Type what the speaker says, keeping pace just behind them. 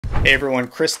Hey everyone,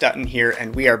 Chris Dutton here,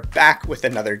 and we are back with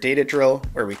another data drill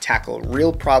where we tackle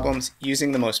real problems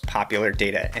using the most popular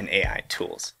data and AI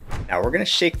tools. Now we're going to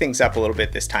shake things up a little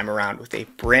bit this time around with a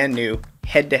brand new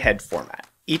head-to-head format.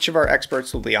 Each of our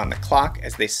experts will be on the clock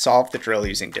as they solve the drill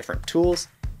using different tools,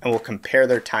 and we'll compare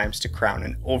their times to crown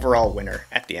an overall winner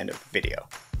at the end of the video.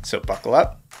 So buckle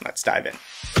up, let's dive in.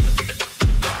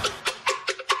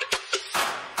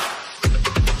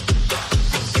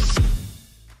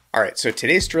 Alright, so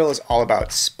today's drill is all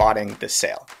about spotting the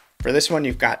sale. For this one,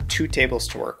 you've got two tables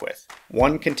to work with.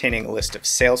 One containing a list of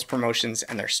sales promotions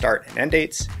and their start and end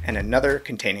dates, and another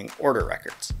containing order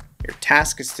records. Your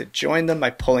task is to join them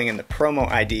by pulling in the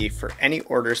promo ID for any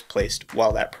orders placed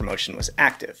while that promotion was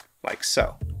active, like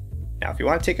so. Now, if you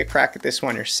want to take a crack at this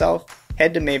one yourself,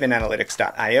 head to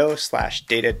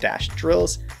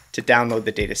mavenanalytics.io/data-drills to download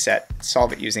the dataset and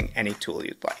solve it using any tool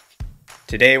you'd like.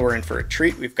 Today we're in for a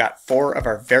treat. We've got 4 of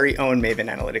our very own Maven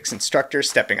Analytics instructors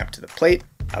stepping up to the plate.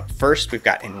 Up first, we've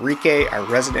got Enrique, our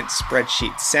resident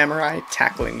spreadsheet samurai,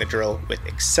 tackling the drill with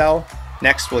Excel.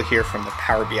 Next, we'll hear from the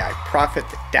Power BI prophet,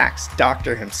 the DAX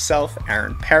doctor himself,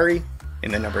 Parry.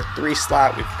 In the number 3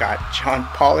 slot, we've got John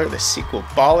Pauler, the SQL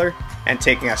baller. And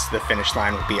taking us to the finish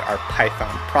line will be our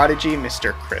Python prodigy,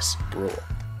 Mr. Chris Bruehl.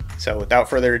 So without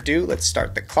further ado, let's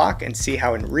start the clock and see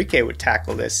how Enrique would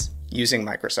tackle this using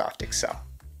Microsoft Excel.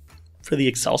 For the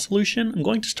Excel solution, I'm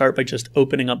going to start by just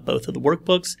opening up both of the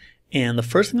workbooks. And the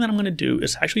first thing that I'm going to do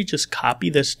is actually just copy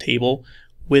this table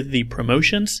with the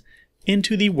promotions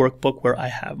into the workbook where I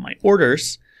have my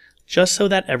orders, just so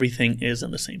that everything is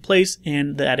in the same place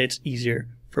and that it's easier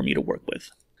for me to work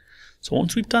with. So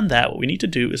once we've done that, what we need to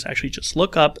do is actually just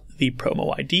look up the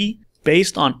promo ID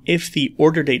based on if the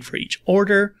order date for each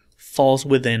order falls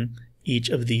within each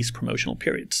of these promotional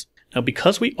periods. Now,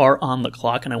 because we are on the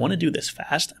clock and I want to do this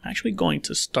fast, I'm actually going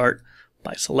to start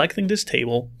by selecting this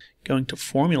table, going to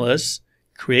Formulas,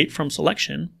 Create from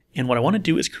Selection, and what I want to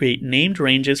do is create named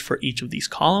ranges for each of these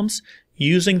columns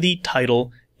using the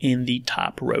title in the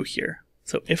top row here.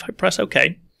 So if I press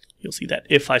OK, you'll see that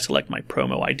if I select my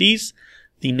promo IDs,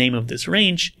 the name of this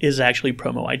range is actually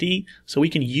promo ID, so we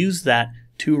can use that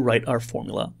to write our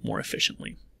formula more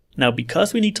efficiently. Now,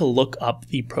 because we need to look up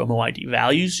the promo ID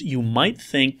values, you might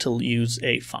think to use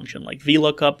a function like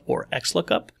VLOOKUP or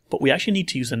XLOOKUP, but we actually need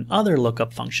to use another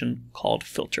lookup function called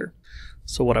filter.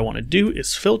 So what I want to do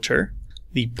is filter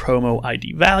the promo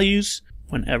ID values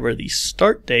whenever the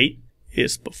start date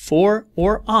is before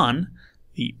or on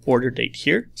the order date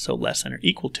here, so less than or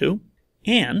equal to,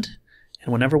 and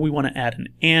whenever we want to add an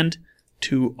and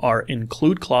to our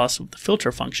include clause of the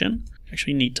filter function, we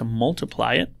actually need to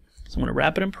multiply it. So I'm going to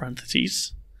wrap it in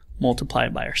parentheses, multiply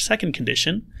it by our second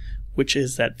condition, which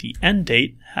is that the end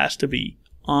date has to be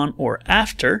on or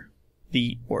after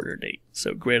the order date.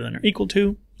 So greater than or equal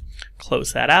to,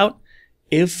 close that out.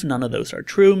 If none of those are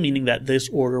true, meaning that this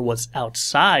order was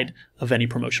outside of any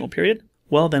promotional period,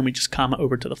 well, then we just comma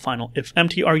over to the final if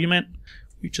empty argument.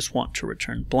 We just want to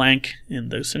return blank in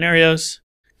those scenarios,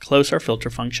 close our filter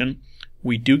function.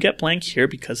 We do get blank here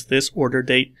because this order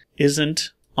date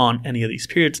isn't on any of these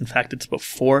periods. In fact, it's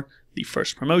before the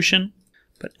first promotion.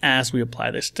 But as we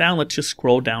apply this down, let's just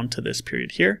scroll down to this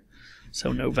period here.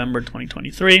 So November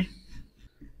 2023.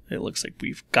 It looks like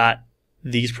we've got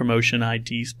these promotion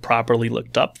IDs properly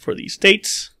looked up for these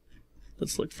dates.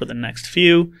 Let's look for the next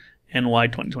few. NY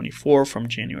 2024 from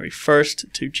January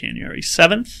 1st to January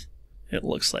 7th. It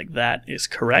looks like that is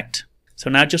correct. So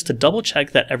now just to double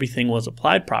check that everything was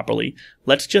applied properly,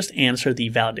 let's just answer the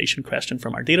validation question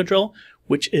from our data drill,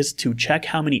 which is to check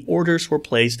how many orders were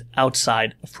placed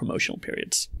outside of promotional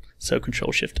periods. So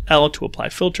Control-Shift-L to apply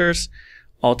filters,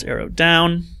 Alt-arrow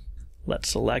down.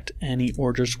 Let's select any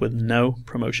orders with no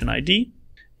promotion ID.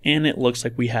 And it looks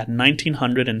like we had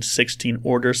 1,916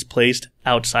 orders placed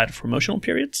outside of promotional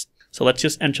periods. So let's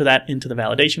just enter that into the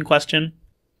validation question.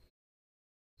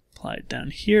 Apply it down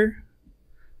here.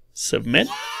 Submit.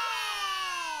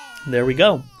 There we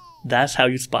go. That's how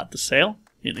you spot the sale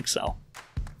in Excel.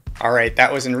 All right,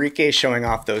 that was Enrique showing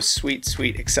off those sweet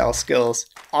Excel skills.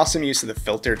 Awesome use of the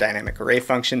filter dynamic array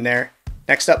function there.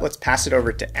 Next up, let's pass it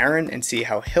over to Aaron and see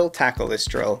how he'll tackle this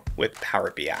drill with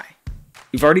Power BI.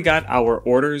 We've already got our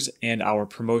orders and our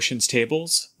promotions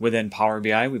tables within Power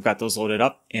BI. We've got those loaded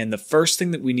up. And the first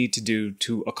thing that we need to do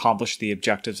to accomplish the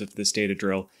objectives of this data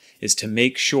drill is to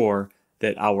make sure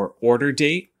that our order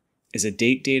date is a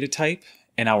date data type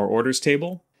in our orders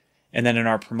table. And then in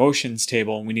our promotions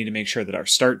table, we need to make sure that our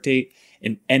start date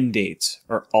and end dates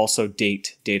are also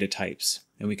date data types.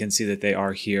 And we can see that they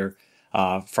are here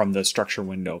from the structure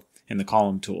window in the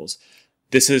column tools.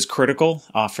 This is critical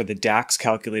for the DAX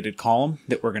calculated column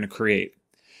that we're going to create.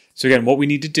 So again, what we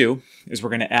need to do is we're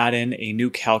going to add in a new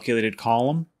calculated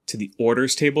column to the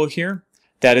orders table here.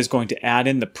 That is going to add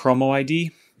in the promo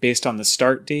ID based on the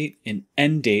start date and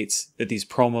end dates that these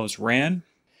promos ran.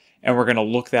 And we're going to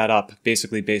look that up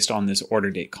basically based on this order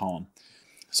date column.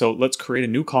 So let's create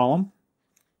a new column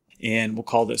and we'll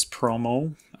call this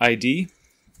promo ID.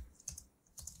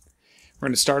 We're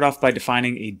going to start off by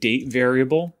defining a date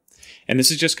variable, and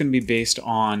this is just going to be based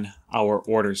on our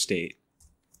orders date.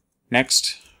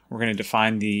 Next, we're going to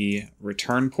define the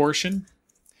return portion,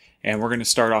 and we're going to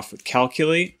start off with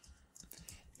calculate,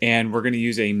 and we're going to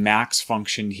use a max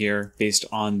function here based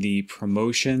on the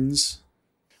promotions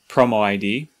promo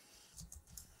ID.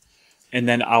 And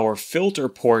then our filter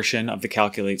portion of the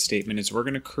calculate statement is we're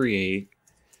going to create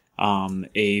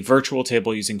a virtual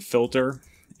table using filter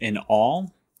in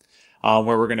all,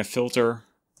 where we're going to filter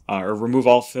or remove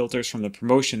all filters from the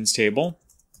promotions table.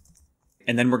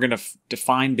 And then we're going to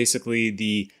define basically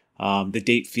the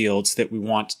date fields that we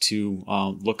want to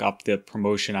look up the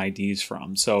promotion IDs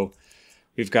from. So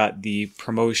we've got the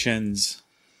promotions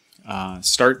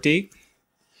start date,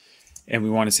 and we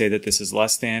want to say that this is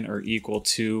less than or equal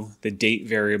to the date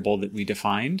variable that we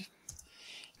defined.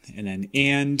 And then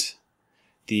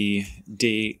the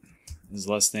date is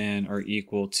less than or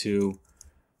equal to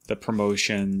the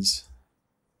promotions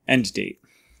end date.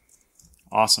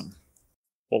 Awesome.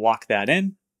 We'll lock that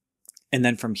in. And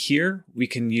then from here, we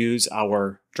can use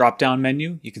our drop-down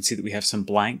menu. You can see that we have some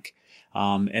blank,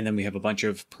 and then we have a bunch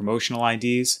of promotional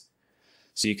IDs.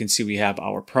 So you can see we have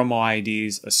our promo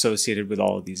IDs associated with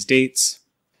all of these dates.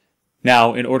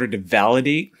 Now, in order to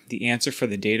validate the answer for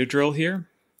the data drill here,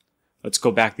 let's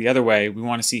go back the other way. We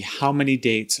want to see how many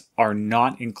dates are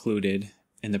not included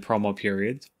in the promo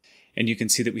period. And you can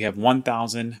see that we have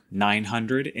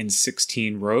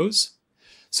 1,916 rows.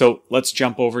 So let's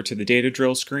jump over to the data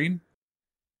drill screen,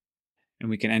 and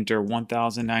we can enter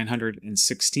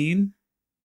 1,916.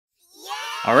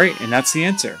 All right, and that's the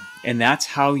answer. And that's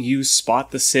how you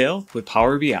spot the sale with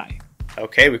Power BI.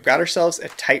 Okay, we've got ourselves a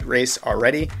tight race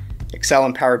already. Excel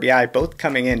and Power BI both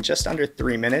coming in just under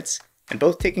 3 minutes, and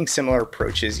both taking similar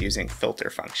approaches using filter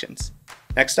functions.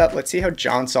 Next up, let's see how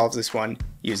John solves this one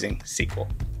using SQL.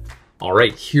 All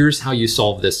right, here's how you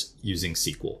solve this using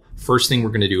SQL. First thing we're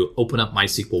going to do, open up my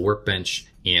SQL Workbench,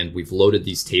 and we've loaded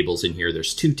these tables in here.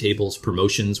 There's two tables,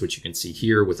 promotions, which you can see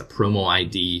here with a promo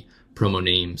ID, promo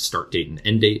name, start date, and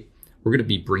end date. We're going to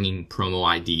be bringing promo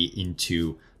ID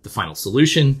into the final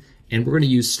solution, and we're going to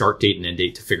use start date and end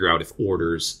date to figure out if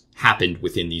orders happened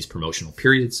within these promotional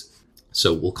periods.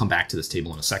 So we'll come back to this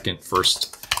table in a second.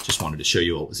 First, just wanted to show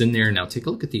you what was in there. Now take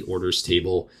a look at the orders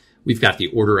table. We've got the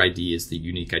order ID as the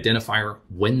unique identifier,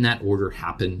 when that order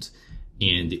happened,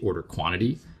 and the order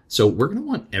quantity. So we're going to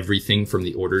want everything from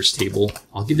the orders table.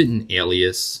 I'll give it an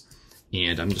alias,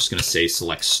 and I'm just going to say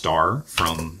select star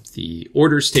from the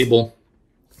orders table.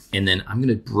 And then I'm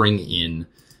going to bring in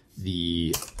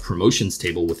the promotions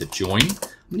table with a join.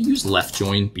 I'm going to use left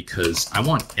join because I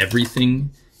want everything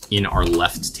in our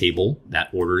left table, that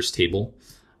orders table,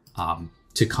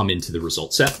 to come into the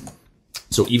result set.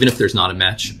 So even if there's not a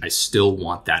match, I still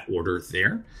want that order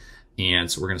there.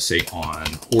 And so we're going to say on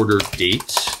order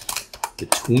date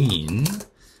between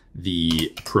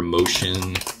the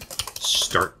promotion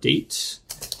start date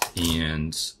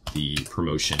and the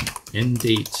promotion end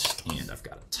date. And I've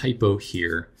got a typo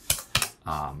here.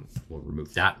 We'll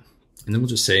remove that. And then we'll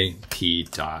just say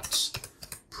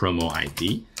p.promo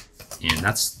ID. And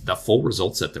that's the full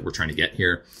result set that we're trying to get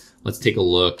here. Let's take a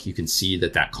look. You can see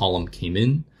that that column came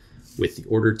in with the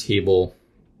order table,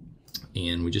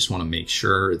 and we just want to make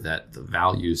sure that the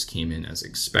values came in as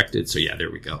expected. So yeah,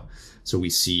 there we go. So we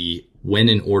see when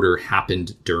an order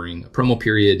happened during a promo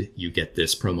period, you get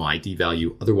this promo ID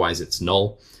value. Otherwise it's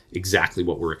null, exactly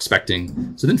what we're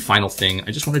expecting. So then final thing,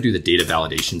 I just want to do the data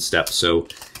validation step. So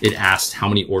it asked how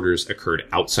many orders occurred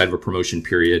outside of a promotion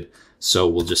period. So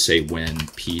we'll just say when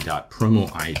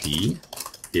p.promo ID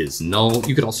is null.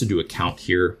 You could also do a count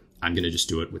here. I'm going to just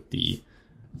do it with the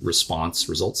response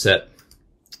result set.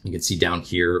 You can see down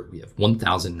here, we have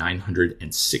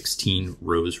 1,916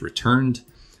 rows returned.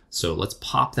 So let's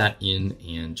pop that in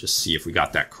and just see if we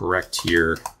got that correct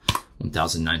here.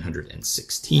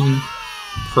 1,916.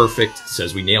 Perfect.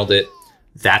 Says we nailed it.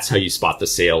 That's how you spot the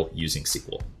sale using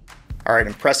SQL. All right,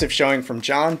 impressive showing from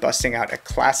John, busting out a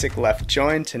classic left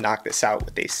join to knock this out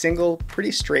with a single,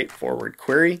 pretty straightforward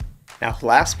query. Now,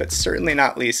 last but certainly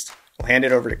not least, we'll hand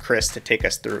it over to Chris to take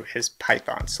us through his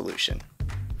Python solution.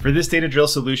 For this data drill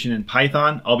solution in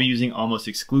Python, I'll be using almost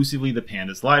exclusively the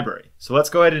pandas library. So let's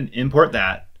go ahead and import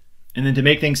that. And then to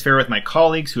make things fair with my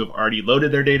colleagues who have already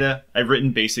loaded their data, I've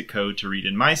written basic code to read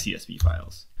in my CSV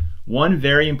files. One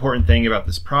very important thing about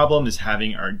this problem is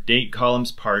having our date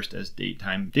columns parsed as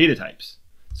datetime data types.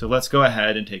 So let's go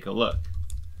ahead and take a look.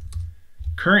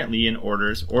 Currently in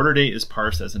orders, order date is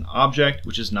parsed as an object,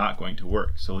 which is not going to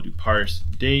work. So we'll do parse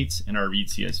dates in our read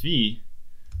CSV,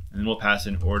 and then we'll pass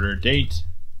in order date.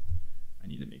 I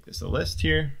need to make this a list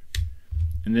here.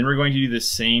 And then we're going to do the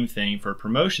same thing for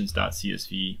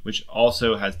promotions.csv, which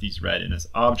also has these read in as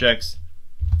objects.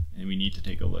 And we need to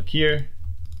take a look here.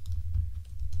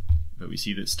 But we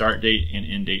see that start date and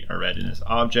end date are read in as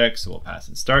objects, so we'll pass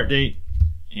in start date,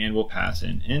 and we'll pass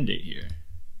in end date here.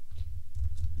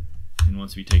 And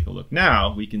once we take a look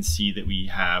now, we can see that we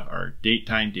have our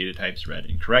datetime data types read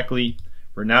incorrectly.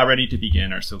 We're now ready to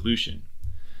begin our solution.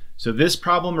 So this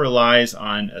problem relies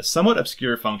on a somewhat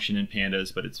obscure function in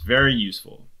pandas, but it's very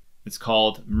useful. It's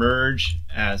called merge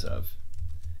as of.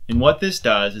 And what this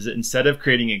does is that instead of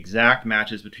creating exact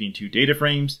matches between two data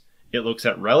frames, it looks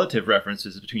at relative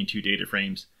references between two data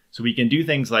frames. So we can do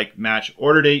things like match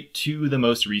order date to the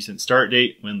most recent start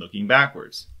date when looking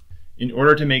backwards. In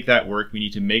order to make that work, we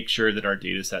need to make sure that our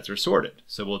data sets are sorted.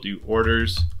 So we'll do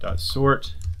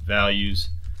orders.sort values.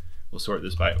 We'll sort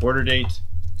this by order date.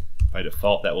 By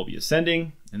default, that will be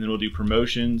ascending. And then we'll do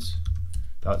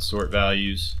promotions.sort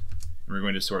values. And we're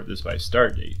going to sort this by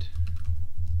start date.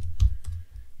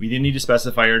 We then need to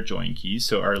specify our join keys.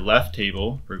 So our left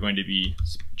table, we're going to be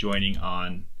joining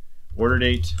on order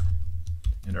date.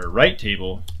 And our right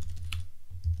table,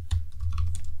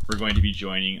 we're going to be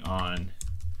joining on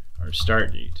our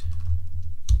start date.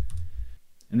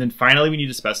 And then finally, we need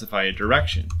to specify a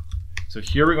direction. So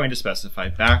here we're going to specify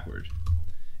backward.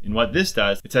 And what this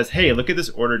does, it says, hey, look at this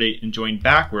order date and join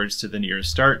backwards to the nearest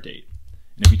start date.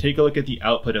 And if we take a look at the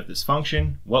output of this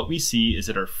function, what we see is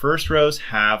that our first rows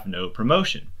have no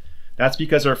promotion. That's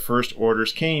because our first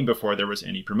orders came before there was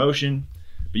any promotion,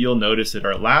 but you'll notice that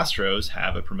our last rows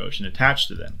have a promotion attached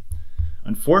to them.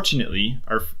 Unfortunately,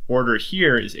 our order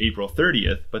here is April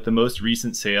 30th, but the most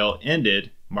recent sale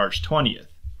ended March 20th.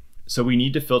 So we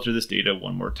need to filter this data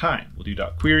one more time. We'll do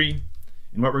 .query,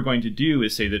 and what we're going to do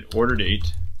is say that order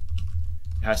date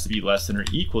has to be less than or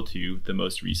equal to the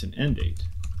most recent end date.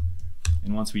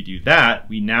 And once we do that,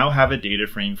 we now have a data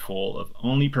frame full of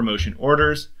only promotion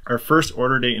orders. Our first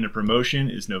order date in a promotion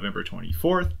is November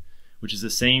 24th, which is the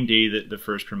same day that the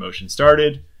first promotion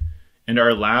started. And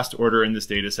our last order in this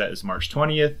data set is March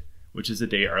 20th, which is the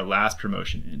day our last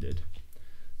promotion ended.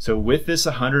 So with this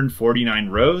 149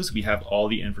 rows, we have all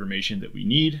the information that we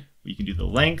need. We can do the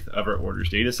length of our orders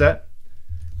data set,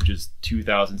 which is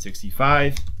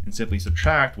 2065, and simply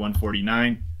subtract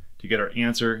 149 to get our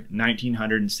answer,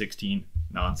 1916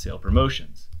 non-sale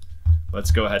promotions.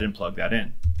 Let's go ahead and plug that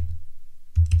in.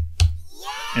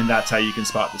 And that's how you can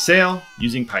spot the sale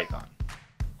using Python.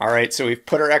 All right, so we've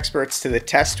put our experts to the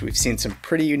test. We've seen some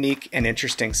pretty unique and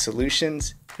interesting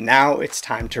solutions. Now it's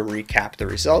time to recap the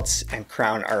results and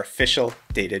crown our official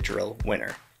data drill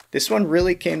winner. This one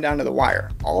really came down to the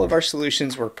wire. All of our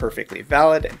solutions were perfectly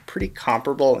valid and pretty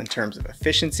comparable in terms of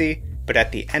efficiency, but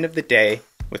at the end of the day,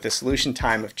 with a solution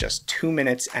time of just 2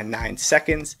 minutes and 9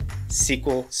 seconds,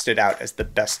 SQL stood out as the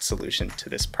best solution to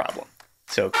this problem.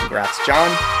 So congrats, John.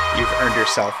 You've earned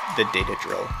yourself the data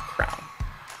drill crown.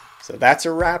 So that's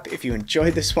a wrap. If you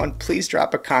enjoyed this one, please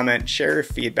drop a comment, share your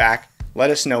feedback, let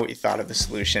us know what you thought of the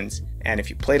solutions. And if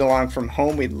you played along from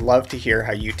home, we'd love to hear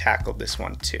how you tackled this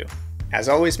one too. As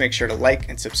always, make sure to like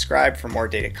and subscribe for more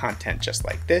data content just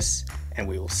like this, and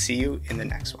we will see you in the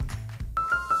next one.